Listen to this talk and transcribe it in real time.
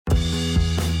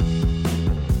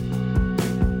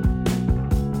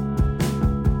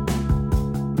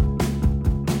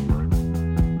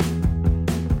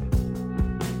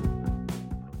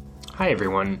Hi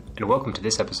everyone, and welcome to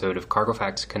this episode of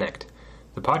Cargofax Connect,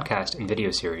 the podcast and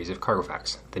video series of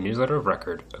Cargofax, the newsletter of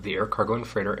record of the air cargo and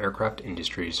freighter aircraft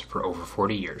industries for over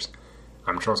 40 years.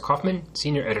 I'm Charles Kaufman,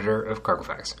 Senior Editor of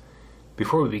Cargofax.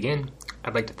 Before we begin,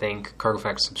 I'd like to thank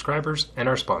Cargofax subscribers and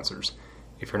our sponsors.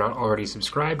 If you're not already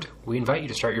subscribed, we invite you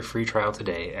to start your free trial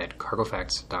today at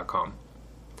cargofax.com.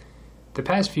 The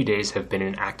past few days have been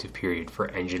an active period for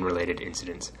engine-related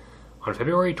incidents. On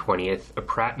February 20th, a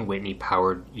Pratt &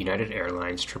 Whitney-powered United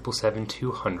Airlines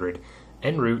 777-200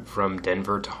 en route from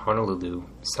Denver to Honolulu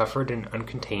suffered an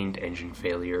uncontained engine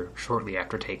failure shortly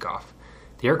after takeoff.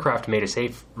 The aircraft made a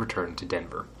safe return to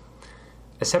Denver.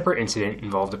 A separate incident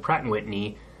involved a Pratt &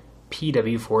 Whitney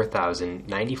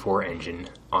PW4000-94 engine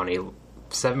on a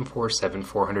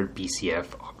 747-400 BCF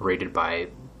operated by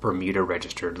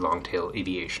Bermuda-registered Longtail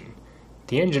Aviation.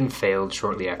 The engine failed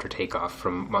shortly after takeoff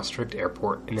from Maastricht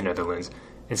Airport in the Netherlands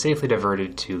and safely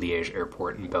diverted to Liège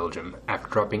Airport in Belgium after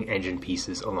dropping engine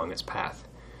pieces along its path.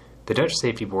 The Dutch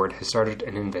Safety Board has started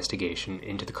an investigation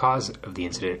into the cause of the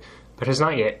incident, but has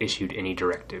not yet issued any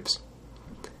directives.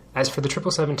 As for the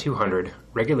 777-200,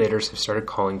 regulators have started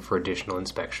calling for additional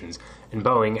inspections, and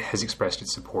Boeing has expressed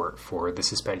its support for the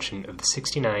suspension of the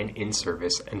 69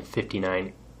 in-service and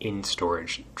 59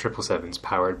 in-storage 777s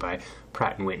powered by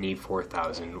Pratt & Whitney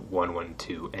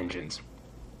 4000-112 engines.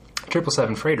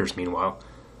 777 freighters, meanwhile,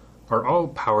 are all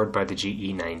powered by the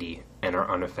GE90 and are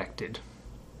unaffected.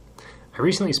 I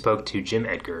recently spoke to Jim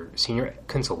Edgar, Senior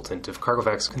Consultant of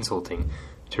Cargofax Consulting,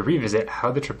 to revisit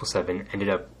how the 777 ended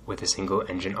up with a single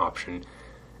engine option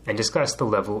and discuss the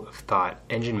level of thought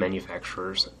engine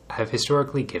manufacturers have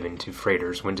historically given to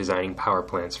freighters when designing power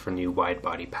plants for new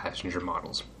wide-body passenger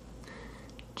models.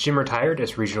 Jim retired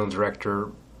as Regional Director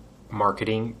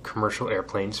Marketing Commercial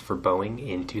Airplanes for Boeing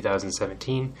in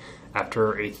 2017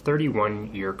 after a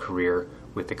 31-year career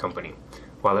with the company.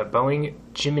 While at Boeing,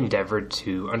 Jim endeavored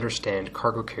to understand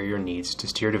cargo carrier needs to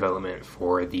steer development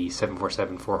for the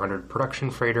 747-400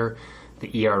 production freighter,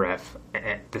 the ERF,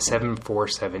 the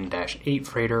 747-8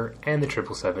 freighter, and the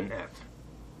 777F.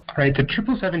 Right, the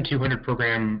 777-200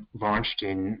 program launched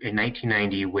in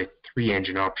 1990 with three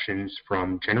engine options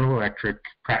from General Electric,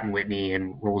 Pratt & Whitney,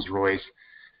 and Rolls-Royce.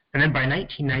 And then by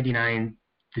 1999,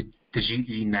 the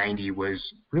GE90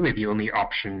 was really the only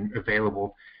option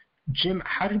available. Jim,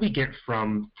 how did we get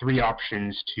from three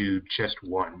options to just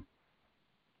one?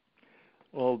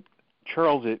 Well,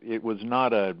 Charles, it was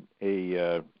not a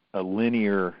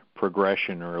linear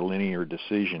progression or a linear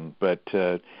decision, but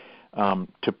to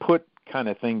put kind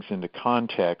of things into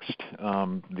context,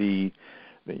 the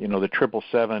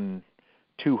 777-200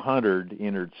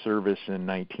 entered service in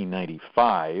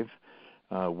 1995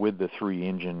 with the three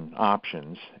engine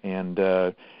options, and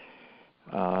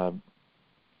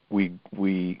we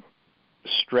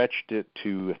stretched it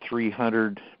to a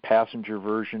 300 passenger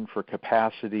version for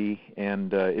capacity,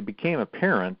 and it became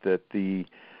apparent that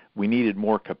we needed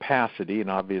more capacity,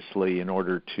 and obviously in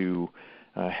order to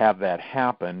have that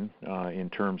happen in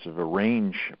terms of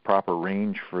proper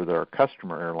range for our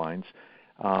customer airlines,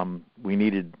 we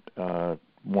needed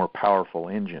more powerful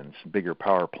engines, bigger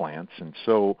power plants. And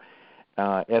so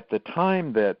at the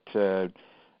time that the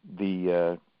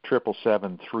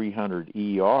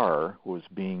 777-300ER was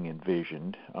being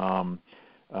envisioned,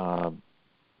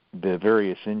 the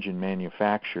various engine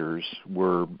manufacturers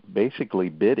were basically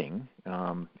bidding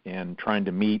and trying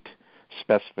to meet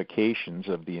specifications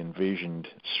of the envisioned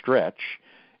stretch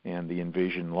and the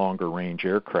envisioned longer range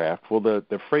aircraft. Well,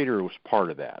 the freighter was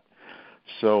part of that.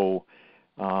 So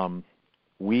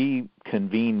we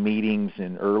convened meetings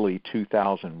in early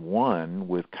 2001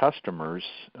 with customers,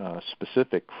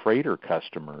 specific freighter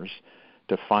customers,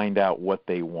 to find out what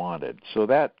they wanted. So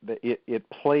that it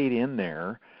played in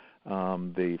there,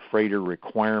 the freighter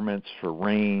requirements for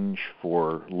range,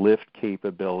 for lift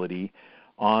capability,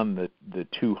 on the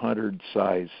 200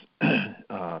 size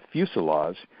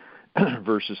fuselage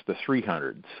versus the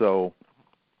 300. So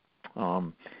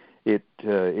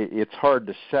it's hard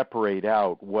to separate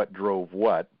out what drove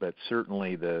what, but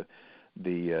certainly the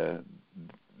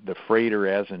freighter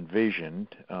as envisioned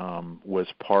was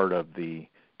part of the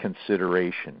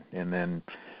consideration. And then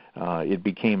it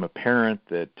became apparent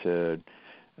that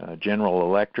General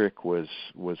Electric was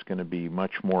going to be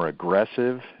much more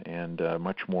aggressive and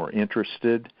much more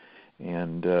interested,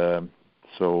 and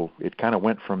so it kind of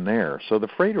went from there. So the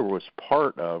freighter was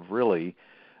part of really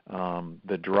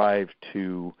the drive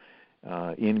to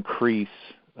increase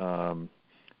the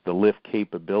lift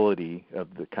capability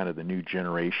of the new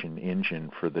generation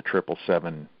engine for the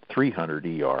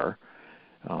 777-300ER,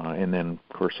 and then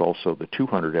of course also the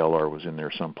 200LR was in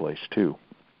there someplace too.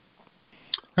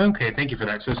 Okay, thank you for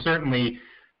that. So certainly,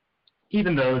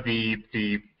 even though the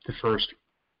first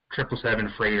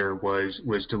 777 freighter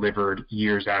was delivered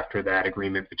years after that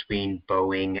agreement between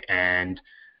Boeing and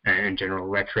General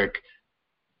Electric,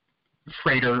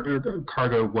 freighter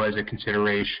cargo was a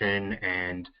consideration,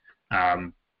 and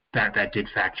that did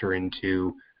factor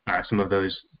into some of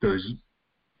those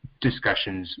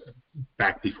discussions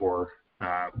back before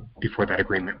that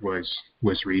agreement was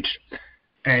reached.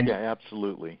 And yeah,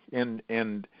 absolutely. And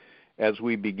as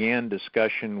we began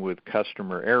discussion with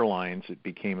customer airlines, it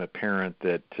became apparent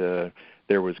that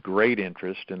there was great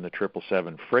interest in the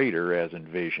 777 freighter as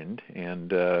envisioned,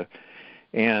 and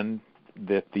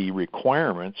that the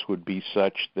requirements would be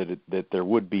such that there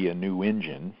would be a new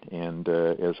engine. And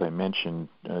as I mentioned,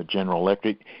 General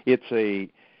Electric, it's a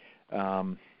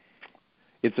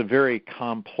very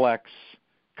complex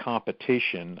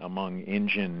competition among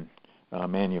engine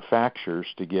manufacturers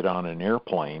to get on an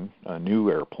airplane, a new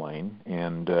airplane,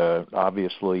 and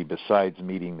obviously besides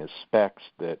meeting the specs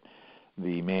that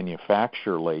the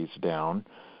manufacturer lays down,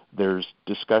 there's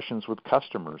discussions with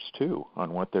customers too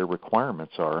on what their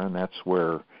requirements are, and that's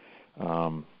where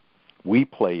we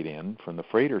played in from the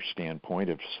freighter standpoint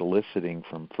of soliciting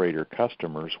from freighter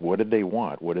customers what did they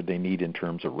want, what did they need in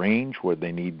terms of range, what did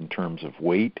they need in terms of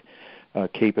weight,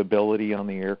 capability on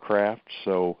the aircraft.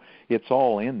 So it's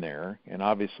all in there, and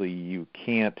obviously you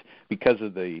can't, because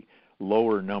of the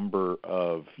lower number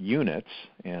of units,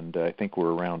 and I think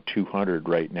we're around 200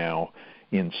 right now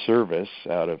in service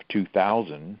out of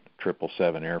 2,000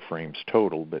 777 airframes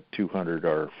total, but 200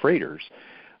 are freighters.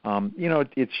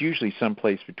 It's usually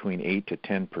someplace between 8 to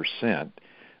 10%.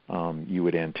 You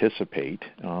would anticipate.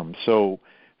 So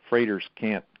freighters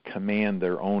can't command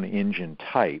their own engine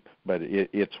type, but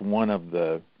it's one of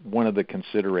the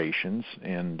considerations,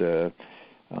 and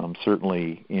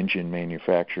certainly engine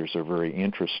manufacturers are very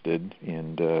interested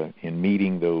in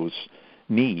meeting those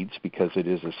needs because it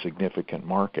is a significant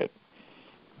market.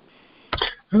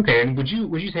 Okay, and would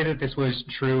you say that this was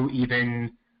true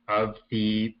even of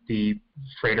the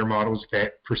freighter models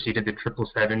that preceded the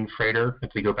 777 freighter?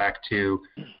 If we go back to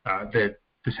the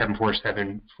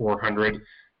 747-400,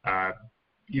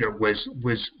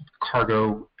 was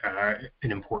cargo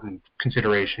an important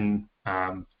consideration?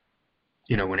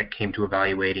 When it came to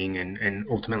evaluating and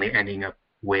ultimately ending up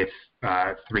with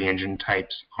 3 engine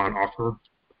types on offer?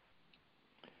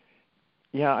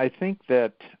 Yeah, I think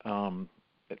that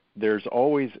there's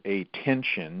always a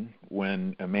tension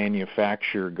when a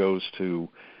manufacturer goes to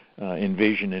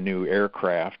envision a new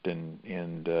aircraft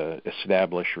and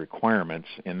establish requirements,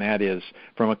 and that is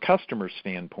from a customer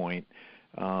standpoint,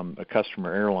 a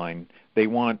customer airline, they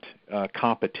want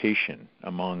competition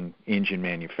among engine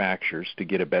manufacturers to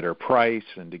get a better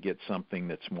price and to get something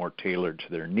that's more tailored to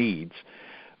their needs.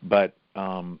 But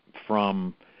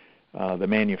from the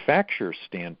manufacturer's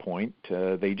standpoint,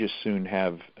 they just soon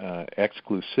have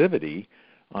exclusivity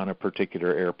on a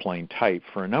particular airplane type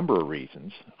for a number of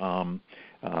reasons.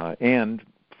 And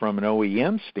from an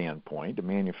OEM standpoint, the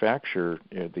manufacturer,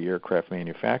 the aircraft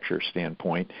manufacturer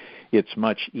standpoint, it's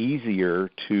much easier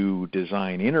to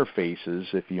design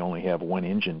interfaces if you only have one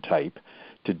engine type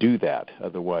to do that.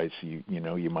 Otherwise, you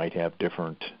might have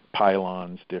different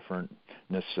pylons, different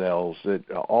nacelles,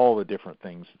 all the different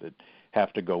things that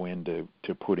have to go into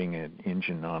putting an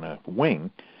engine on a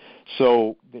wing.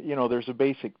 So, there's a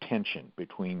basic tension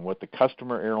between what the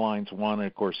customer airlines want, and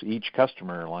of course each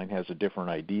customer airline has a different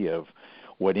idea of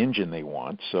what engine they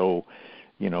want. So,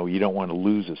 you don't want to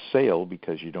lose a sale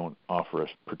because you don't offer a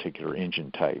particular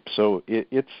engine type. So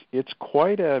it's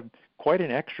quite an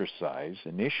exercise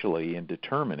initially in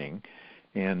determining.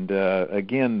 And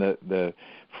again, the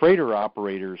freighter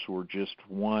operators were just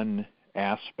one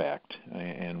aspect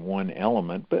and one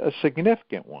element, but a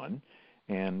significant one,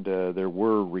 and there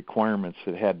were requirements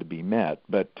that had to be met.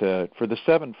 But for the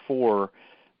 747,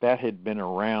 that had been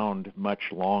around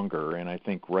much longer, and I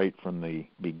think right from the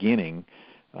beginning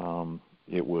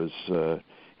it was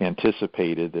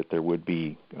anticipated that there would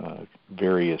be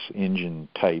various engine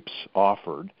types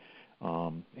offered.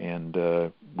 And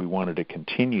we wanted to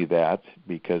continue that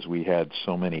because we had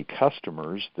so many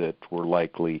customers that were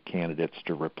likely candidates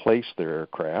to replace their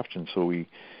aircraft, and so we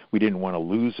didn't want to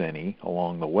lose any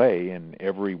along the way, and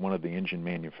every one of the engine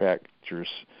manufacturers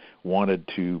wanted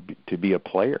to be a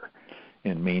player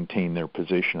and maintain their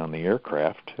position on the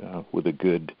aircraft with a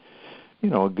good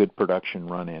production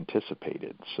run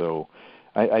anticipated. So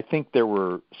I think there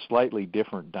were slightly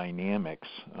different dynamics.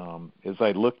 As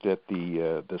I looked at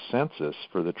the census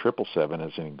for the 777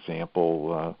 as an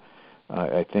example,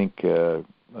 I think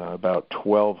about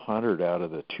 1,200 out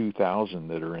of the 2,000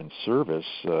 that are in service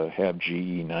have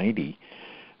GE90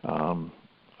 on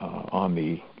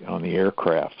the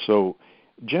aircraft. So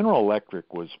General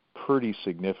Electric was pretty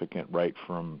significant right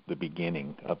from the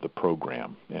beginning of the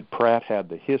program, and Pratt had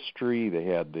the history, they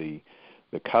had the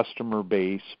customer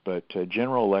base, but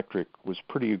General Electric was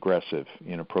pretty aggressive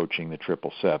in approaching the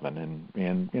 777,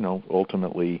 and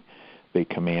ultimately they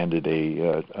commanded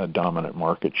a dominant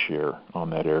market share on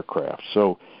that aircraft.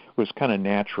 So it was kind of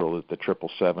natural that the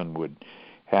 777 would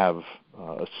have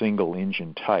a single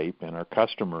engine type, and our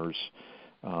customers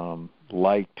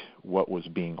liked what was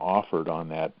being offered on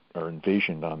that or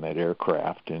envisioned on that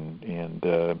aircraft, and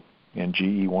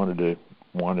GE wanted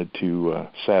to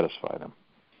satisfy them.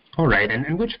 All right,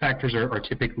 and which factors are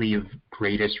typically of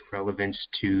greatest relevance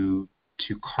to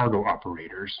cargo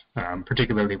operators,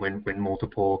 particularly when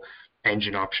multiple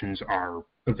engine options are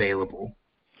available?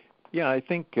 Yeah, I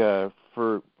think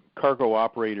for cargo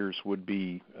operators would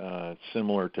be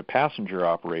similar to passenger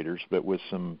operators, but with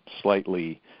some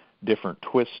slightly different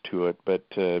twists to it. But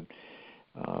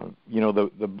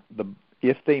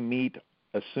if they meet,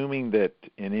 assuming that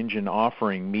an engine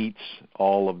offering meets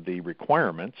all of the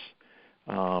requirements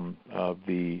of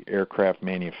the aircraft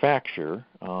manufacturer,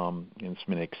 and it's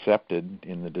been accepted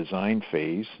in the design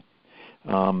phase.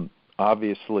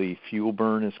 Obviously, fuel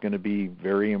burn is going to be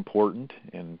very important,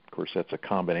 and of course that's a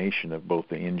combination of both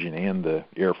the engine and the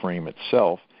airframe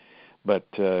itself. But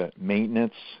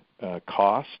maintenance,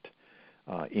 cost,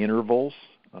 intervals,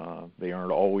 they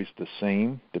aren't always the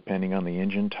same depending on the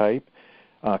engine type.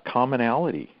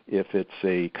 Commonality, if it's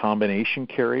a combination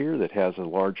carrier that has a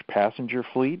large passenger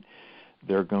fleet,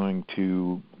 they're going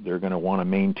to want to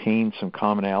maintain some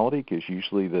commonality, because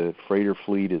usually the freighter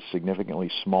fleet is significantly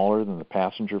smaller than the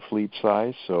passenger fleet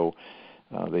size, so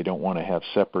they don't want to have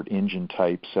separate engine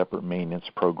types, separate maintenance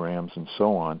programs, and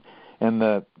so on. And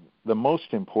the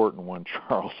most important one,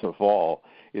 Charles, of all,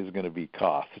 is going to be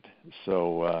cost.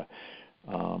 So,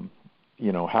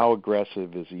 how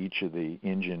aggressive is each of the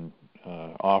engine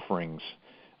offerings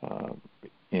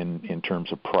in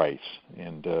terms of price,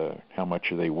 and how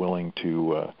much are they willing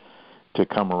to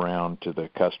come around to the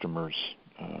customer's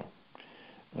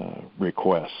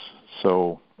requests.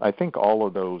 So I think all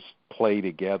of those play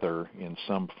together in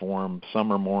some form.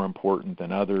 Some are more important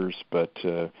than others, but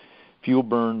fuel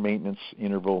burn, maintenance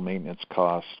interval, maintenance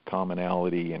cost,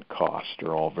 commonality, and cost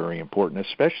are all very important,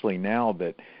 especially now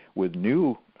that with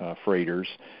new freighters,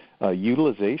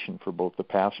 utilization for both the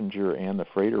passenger and the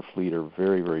freighter fleet are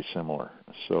very, very similar.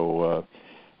 So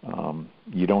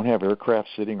you don't have aircraft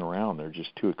sitting around. They're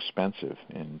just too expensive.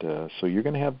 And so you're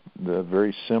going to have the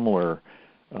very similar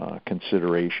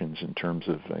considerations in terms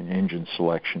of an engine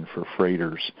selection for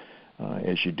freighters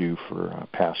as you do for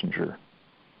passenger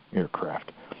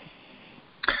aircraft.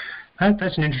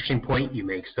 That's an interesting point you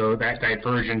make. So that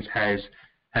divergence has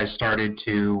started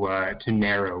to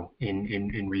narrow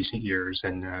in recent years,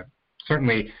 and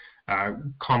certainly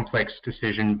complex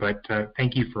decision. But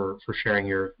thank you for sharing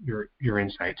your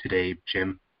insight today,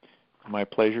 Jim. My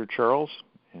pleasure, Charles,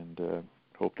 and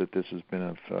hope that this has been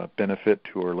of benefit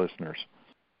to our listeners.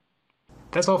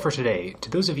 That's all for today. To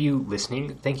those of you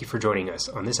listening, thank you for joining us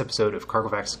on this episode of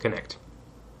Cargofax Connect.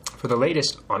 For the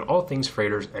latest on all things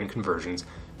freighters and conversions,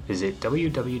 visit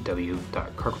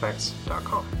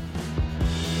www.cargofax.com.